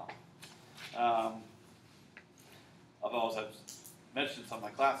that. I don't know. Although, as I've mentioned in some of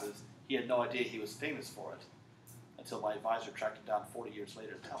my classes, he had no idea he was famous for it until my advisor tracked him down 40 years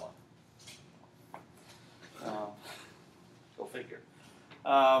later to tell him. Go figure.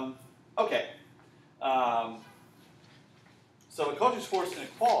 Okay. So the Cauchy-Schwarz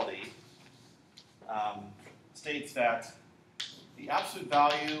inequality states that the absolute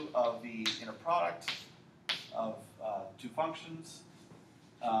value of the inner product of two functions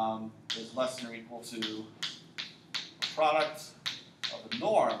is less than or equal to the product of the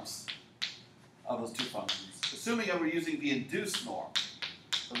norms of those two functions, assuming that we're using the induced norm.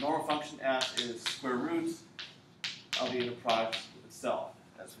 The normal function f is square root of the inner product itself,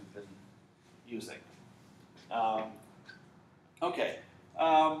 as we've been using. Okay,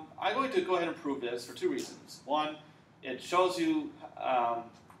 I'm going to go ahead and prove this for two reasons. One, it shows you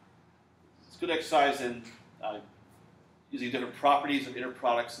it's good exercise in using different properties of inner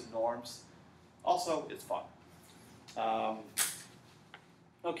products and norms. Also, it's fun.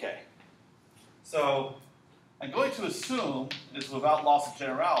 Okay, so I'm going to assume, this is without loss of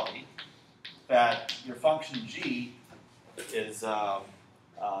generality, that your function g is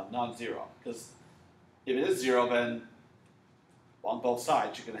non-zero. Because if it is 0, then on both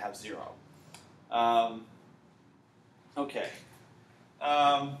sides you're going to have 0. Okay.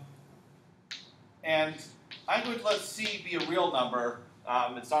 And I'm going to let c be a real number.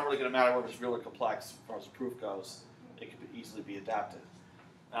 It's not really going to matter whether it's real or complex as far as the proof goes. It can easily be adapted.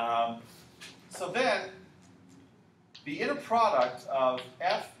 So then, the inner product of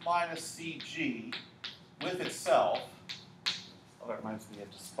f minus cg with itself, oh, that reminds me, I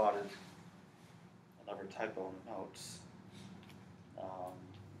just spotted another typo in the notes.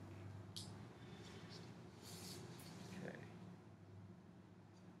 Okay.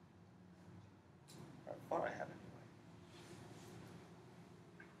 I thought I had it anyway.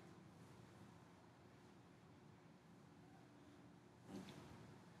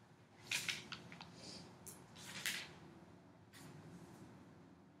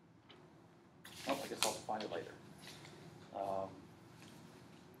 Oh, I guess I'll find it later.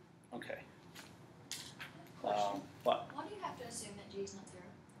 Okay. But Why do you have to assume that G is not 0?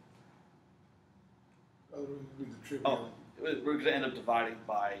 Other than with the trivial. oh, we're going to end up dividing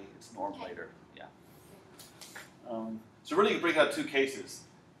by its norm Okay. later. Yeah. So really, you bring out two cases.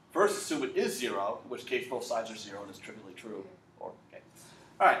 First, assume it is 0, in which case both sides are 0 and it's trivially true. Or okay.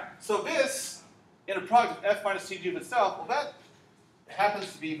 All right. So this inner product of f minus cg of itself, well, that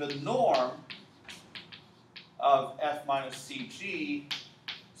happens to be the norm of f minus cg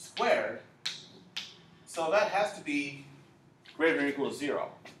squared. So that has to be greater than or equal to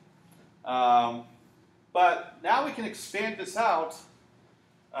 0. But now we can expand this out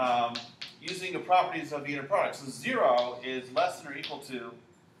using the properties of the inner product. So 0 is less than or equal to,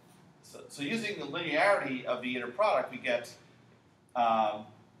 so using the linearity of the inner product, we get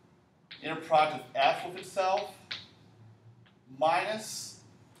inner product of f with itself minus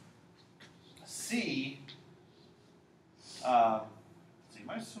c. Am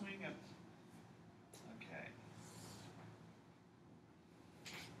I assuming it? Okay.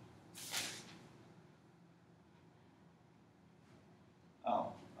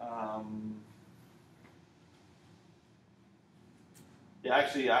 Oh. Yeah,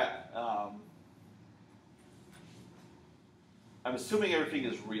 actually, I'm assuming everything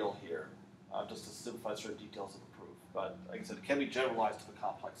is real here, just to simplify certain details of the proof. But like I said, it can be generalized to the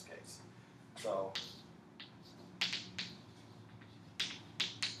complex case. So,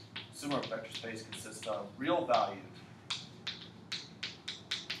 assume our vector space consists of real valued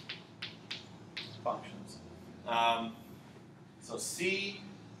functions. So C,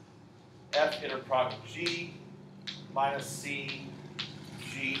 F inner product of G, minus C,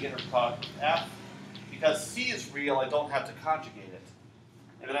 G inner product of F. Because C is real, I don't have to conjugate it.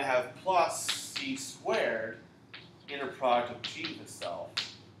 And then I have plus C squared inner product of G itself.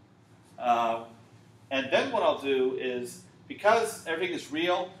 And then what I'll do is, because everything is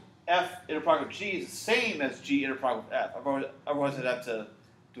real, F inner product of G is the same as G inner product of F. Otherwise I'd have to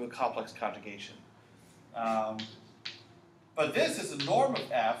do a complex conjugation. But this is the norm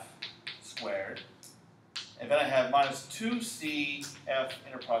of F squared. And then I have minus 2C F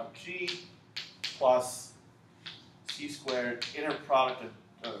inner product of G plus C squared inner product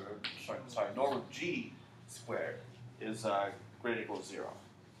of, norm of G squared is greater than or equal to 0.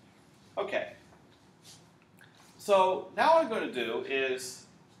 Okay. So now what I'm going to do is,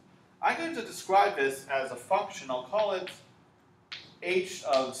 I'm going to describe this as a function. I'll call it h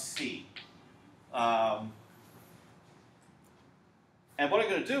of c. And what I'm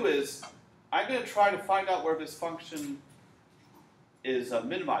going to do is, I'm going to try to find out where this function is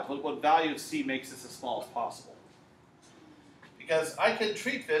minimized. What value of c makes this as small as possible. Because I can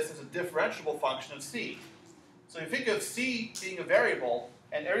treat this as a differentiable function of c. So if you think of c being a variable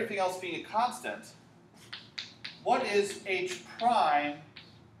and everything else being a constant, what is h prime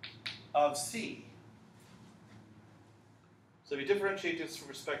of c? So if you differentiate this with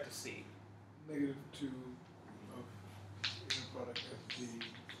respect to c. -2 of inner product of G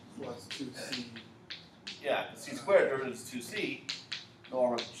plus 2C. Yeah, c squared derivative is 2c,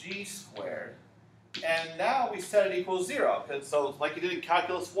 norm of g squared. And now we set it equals 0, because so like you did in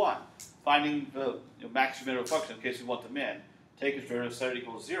calculus 1, finding the maximum of a function in case we want the min, take its derivative, set it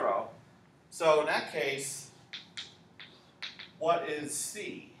equals 0. So in that case, what is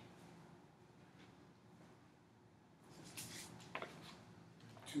c?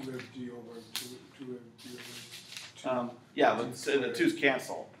 2FG over 2FG over 2. Yeah, but so the 2's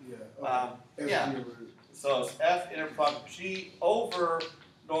cancel. Yeah. Okay. yeah. FG over So it's f inner product of g over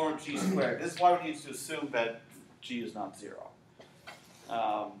norm of g squared. This is why we need to assume that g is not 0.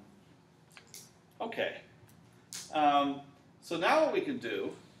 Okay. So now what we can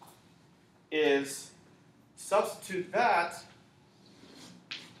do is substitute that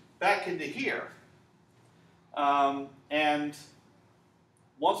back into here. And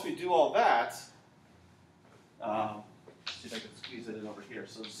once we do all that, see if I can squeeze it in over here.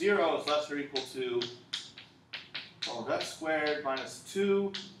 So 0 is less or equal to of f squared minus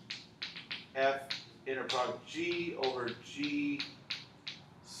 2 f inner product g over g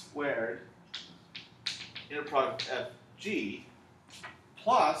squared inner product f g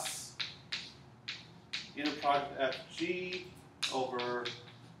plus inner product f g over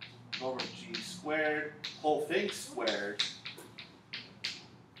norm of g squared, whole thing squared.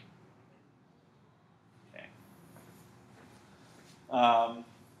 Okay.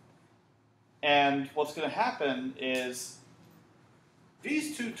 And what's going to happen is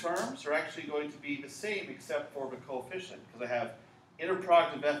these two terms are actually going to be the same except for the coefficient, because I have inner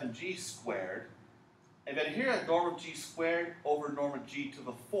product of f and g squared, and then here I have norm of g squared over norm of g to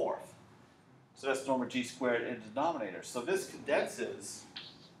the 4th. So that's norm of g squared in the denominator. So this condenses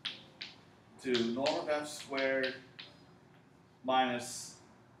to norm of f squared minus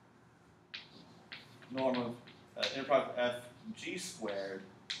norm of inner product of f g squared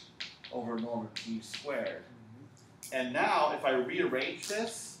over norm of g squared. And now if I rearrange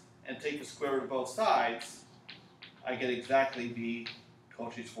this and take the square root of both sides, I get exactly the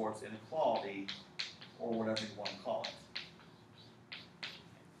Cauchy-Schwarz inequality, or whatever you want to call it.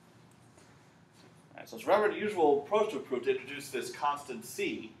 Alright, so it's rather the usual approach to a proof to introduce this constant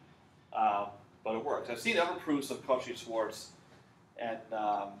c, but it works. I've seen other proofs of Cauchy-Schwarz, and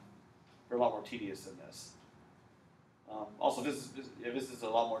they're a lot more tedious than this. Also, this is a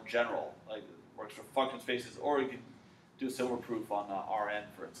lot more general. Like, it works for function spaces, or you could do a similar proof on Rn,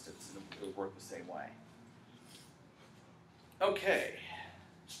 for instance, and it would work the same way. Okay.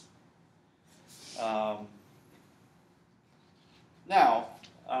 Now,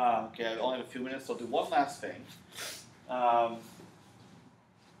 okay, I only have a few minutes, so I'll do one last thing.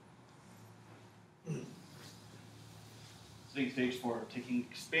 Setting stage for taking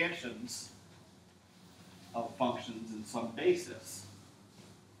expansions of functions in some basis.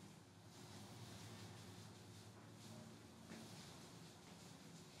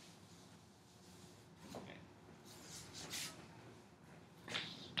 Okay.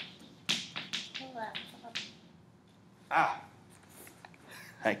 Ah,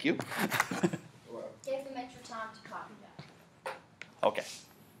 thank you. Gave them extra time to copy that. Okay.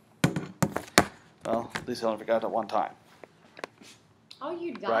 Well, at least I only forgot it at one time. All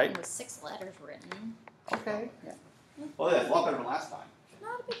you'd gotten Right. was 6 letters written. Okay. Yeah. Well, yeah, it's a lot better than last time.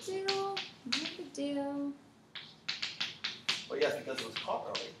 Not a big deal. Not a big deal. But yes, because it was caught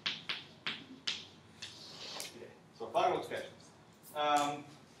early. Okay, so final expansions.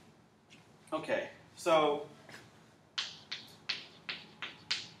 Okay, so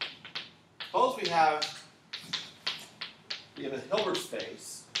suppose we have a Hilbert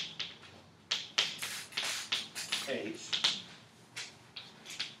space H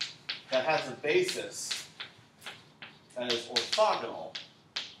that has a basis that is orthogonal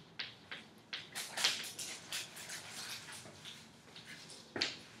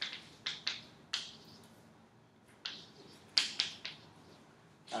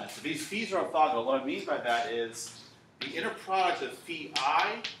so these phis are orthogonal. What I mean by that is the inner product of phi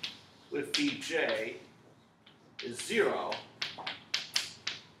I with phi j is 0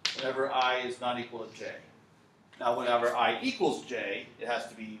 whenever I is not equal to j. Now, whenever I equals j, it has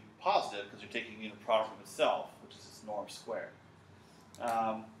to be positive because you're taking the inner product of itself, which is its norm squared.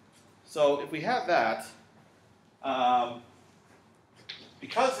 So if we have that,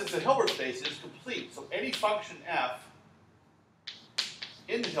 because it's a Hilbert space, it is complete. So any function f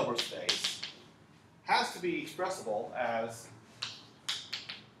in the Hilbert space has to be expressible as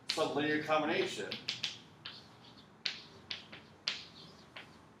some linear combination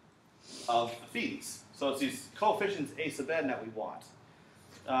of the phis. So it's these coefficients a sub n that we want.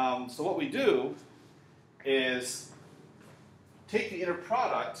 So what we do is take the inner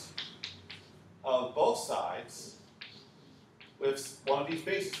product of both sides with one of these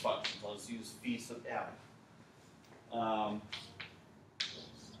basis functions. Let's use phi sub m.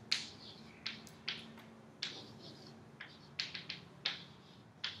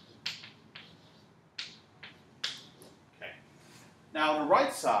 Okay. Now on the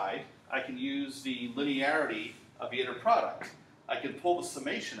right side, I can use the linearity of the inner product. I can pull the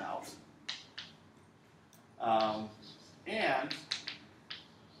summation out, and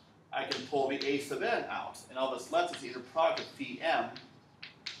I can pull the a sub n out, and all this left is the inner product of phi m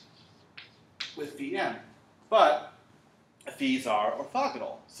with phi n. But these are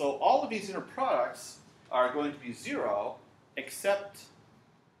orthogonal. So all of these inner products are going to be 0 except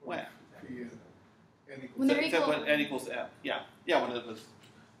when? P n equals When they're Except equal. when n equals m. Yeah, when the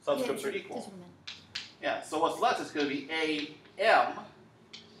subscripts are equal. Just a minute. Yeah, so what's left is going to be a m,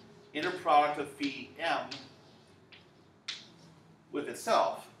 inner product of phi m with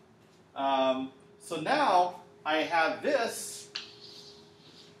itself. So now I have this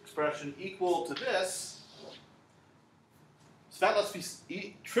expression equal to this. So that lets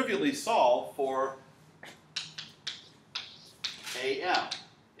me trivially solve for am.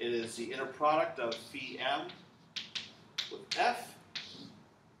 It is the inner product of phi m with f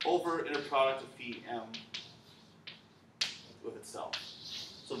over inner product of phi m with itself.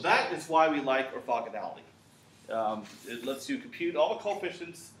 So that is why we like orthogonality. It lets you compute all the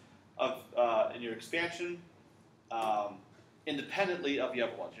coefficients of in your expansion independently of the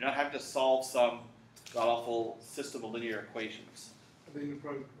other ones. You're not having to solve some god-awful system of linear equations. And then the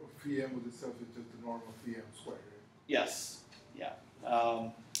product of phi m with itself is just the normal phi m squared. Right? Yes, yeah.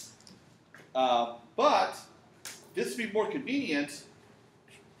 But this would be more convenient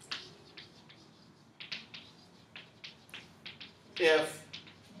if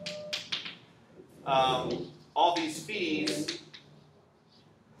all these phis,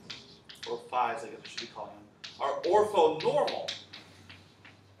 or phis I guess I should be calling them, are orthonormal.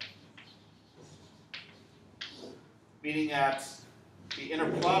 Meaning that the inner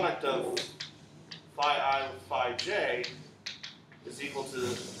product of phi I with phi j is equal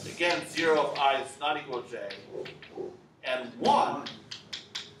to, again, 0 if I is not equal to j, and 1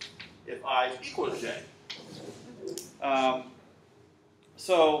 if I is equal to j.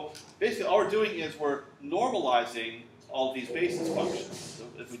 So basically all we're doing is we're normalizing all of these basis functions. So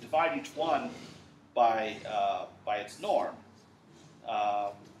if we divide each one by its norm,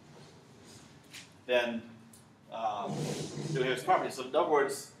 then we have its property. So in other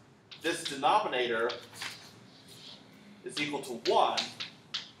words, this denominator is equal to 1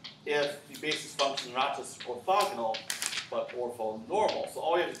 if the basis functions are not just orthogonal, but orthonormal. So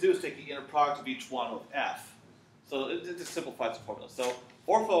all we have to do is take the inner product of each one with f. So it just simplifies the formula. So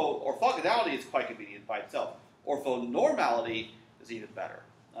orthogonality is quite convenient by itself. Orthonormality is even better.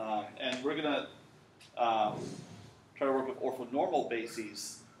 And we're going to try to work with orthonormal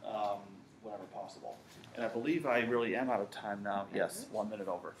bases whenever possible. And I believe I really am out of time now. Yes, 1 minute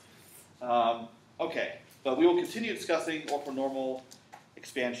over. Okay, but we will continue discussing orthonormal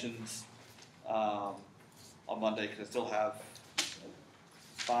expansions on Monday because I still have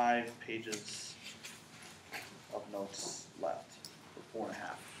 5 pages of notes left, or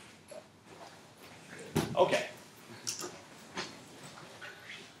 4.5. Okay.